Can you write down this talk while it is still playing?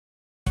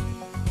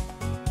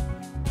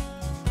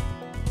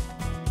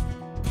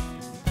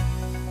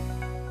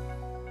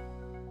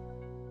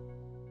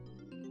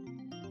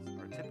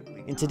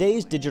In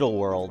today's digital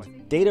world,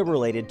 data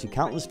related to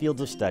countless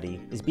fields of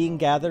study is being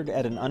gathered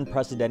at an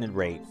unprecedented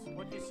rate.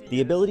 The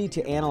ability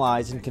to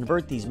analyze and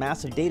convert these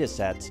massive data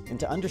sets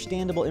into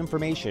understandable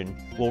information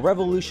will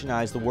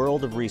revolutionize the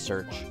world of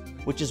research,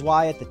 which is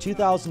why at the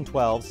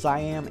 2012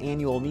 SIAM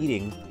Annual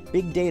Meeting,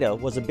 big data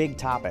was a big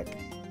topic.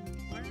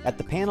 At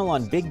the panel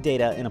on Big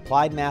Data in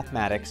Applied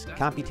Mathematics,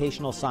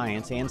 Computational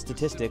Science, and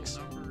Statistics,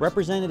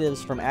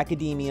 representatives from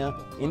academia,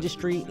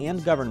 industry,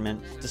 and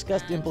government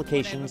discussed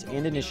implications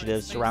and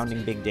initiatives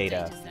surrounding big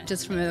data.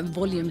 Just from a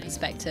volume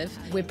perspective,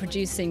 we're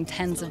producing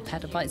tens of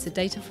petabytes of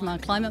data from our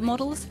climate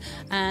models,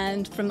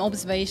 and from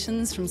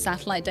observations from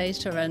satellite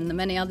data and the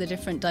many other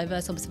different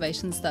diverse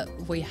observations that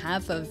we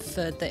have of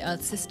the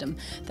Earth system,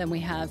 then we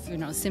have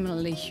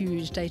similarly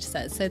huge data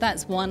sets. So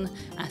that's one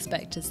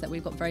aspect, is that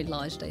we've got very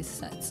large data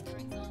sets.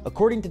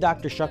 According to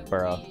Dr.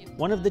 Shuckborough,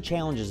 one of the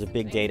challenges of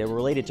big data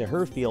related to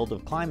her field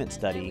of climate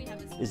study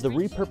is the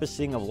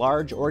repurposing of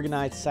large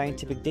organized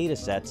scientific data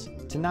sets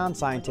to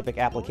non-scientific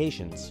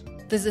applications.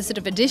 There's a sort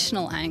of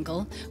additional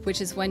angle,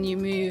 which is when you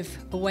move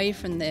away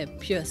from the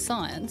pure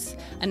science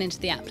and into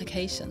the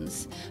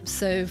applications.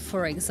 So,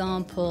 for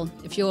example,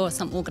 if you're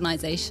some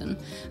organization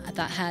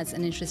that has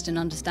an interest in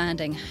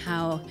understanding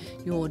how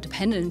you're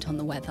dependent on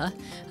the weather,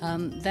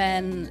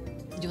 then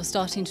you're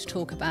starting to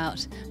talk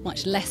about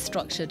much less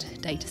structured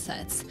data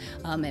sets.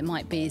 It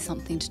might be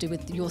something to do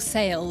with your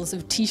sales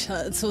of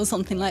t-shirts or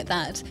something like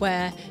that,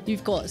 where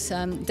you've got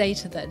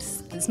data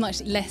that's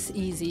much less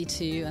easy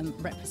to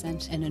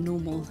represent in a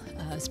normal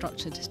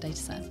structured data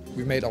set.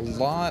 We've made a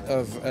lot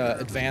of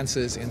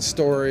advances in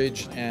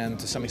storage and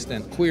to some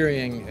extent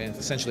querying and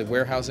essentially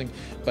warehousing,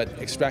 but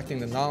extracting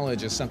the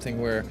knowledge is something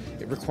where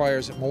it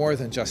requires more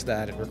than just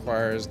that. It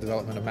requires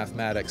development of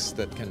mathematics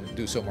that can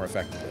do so more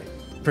effectively.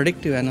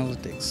 Predictive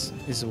analytics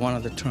is one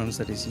of the terms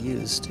that is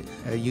used,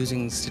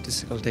 using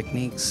statistical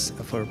techniques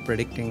for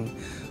predicting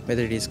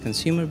whether it is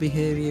consumer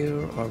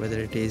behavior or whether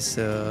it is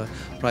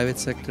private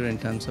sector in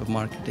terms of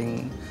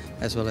marketing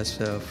as well as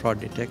fraud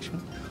detection,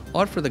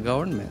 or for the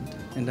government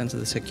in terms of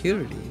the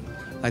security.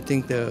 I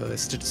think the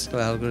statistical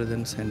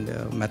algorithms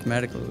and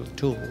mathematical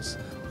tools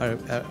are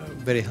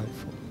very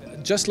helpful.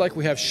 Just like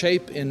we have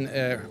shape in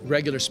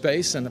regular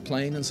space and a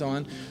plane and so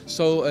on,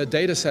 so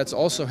data sets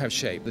also have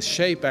shape. The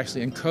shape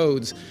actually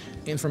encodes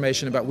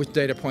information about which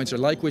data points are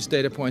like which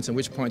data points and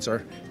which points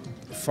are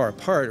far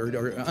apart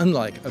or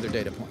unlike other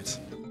data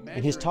points.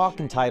 In his talk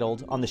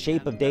entitled On the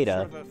Shape of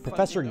Data,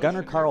 Professor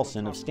Gunnar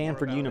Carlson of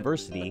Stanford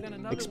University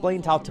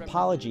explained how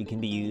topology can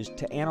be used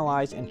to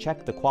analyze and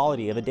check the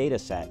quality of a data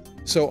set.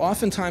 So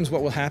oftentimes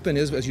what will happen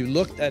is, as you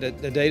look at a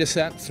data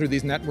set through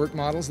these network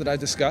models that I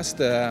discussed,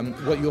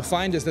 what you'll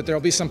find is that there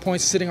will be some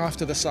points sitting off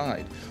to the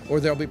side, or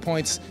there will be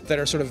points that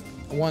are sort of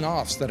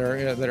one-offs, that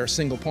are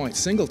single points,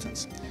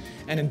 singletons.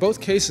 And in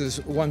both cases,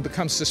 one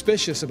becomes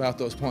suspicious about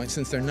those points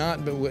since they're not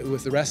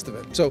with the rest of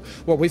it. So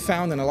what we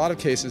found in a lot of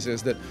cases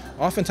is that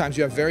oftentimes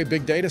you have very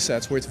big data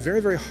sets where it's very,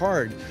 very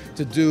hard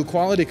to do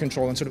quality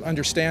control and sort of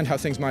understand how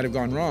things might have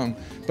gone wrong,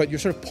 but you're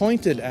sort of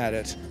pointed at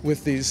it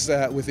with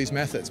these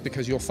methods,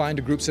 because you'll find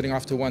a group sitting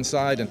off to one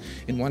side. And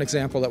in one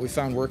example that we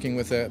found working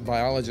with a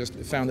biologist,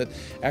 we found that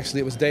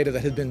actually it was data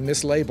that had been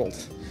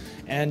mislabeled.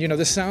 And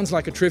this sounds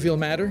like a trivial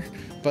matter,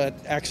 but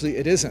actually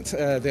it isn't.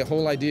 The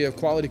whole idea of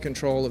quality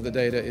control of the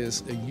data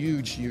is a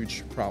huge,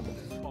 huge problem.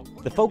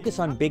 The focus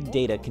on big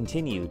data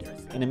continued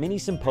in a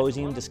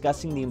mini-symposium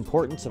discussing the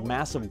importance of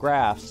massive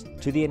graphs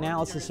to the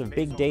analysis of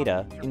big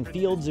data in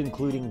fields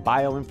including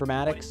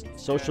bioinformatics,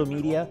 social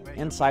media,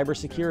 and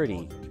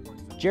cybersecurity.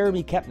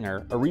 Jeremy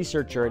Kepner, a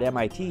researcher at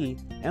MIT,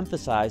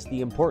 emphasized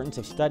the importance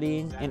of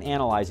studying and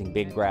analyzing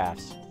big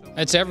graphs.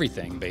 It's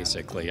everything,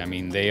 basically. I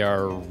mean, they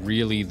are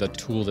really the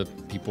tool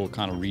that people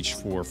kind of reach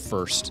for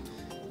first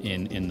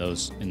in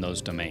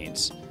those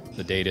domains.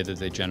 The data that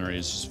they generate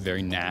is just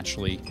very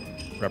naturally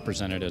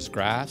represented as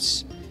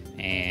graphs,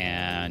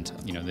 and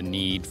the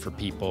need for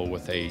people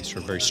with a sort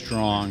of very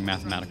strong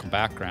mathematical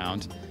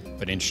background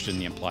but interested in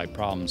the applied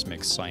problems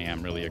makes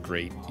SIAM really a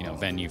great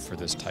venue for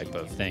this type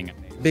of thing.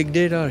 Big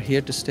data are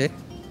here to stay.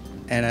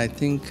 And I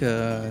think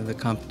the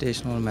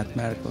computational,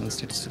 mathematical, and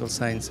statistical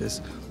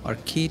sciences are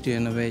key to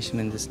innovation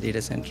in this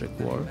data-centric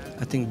world.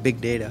 I think big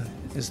data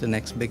is the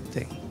next big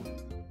thing.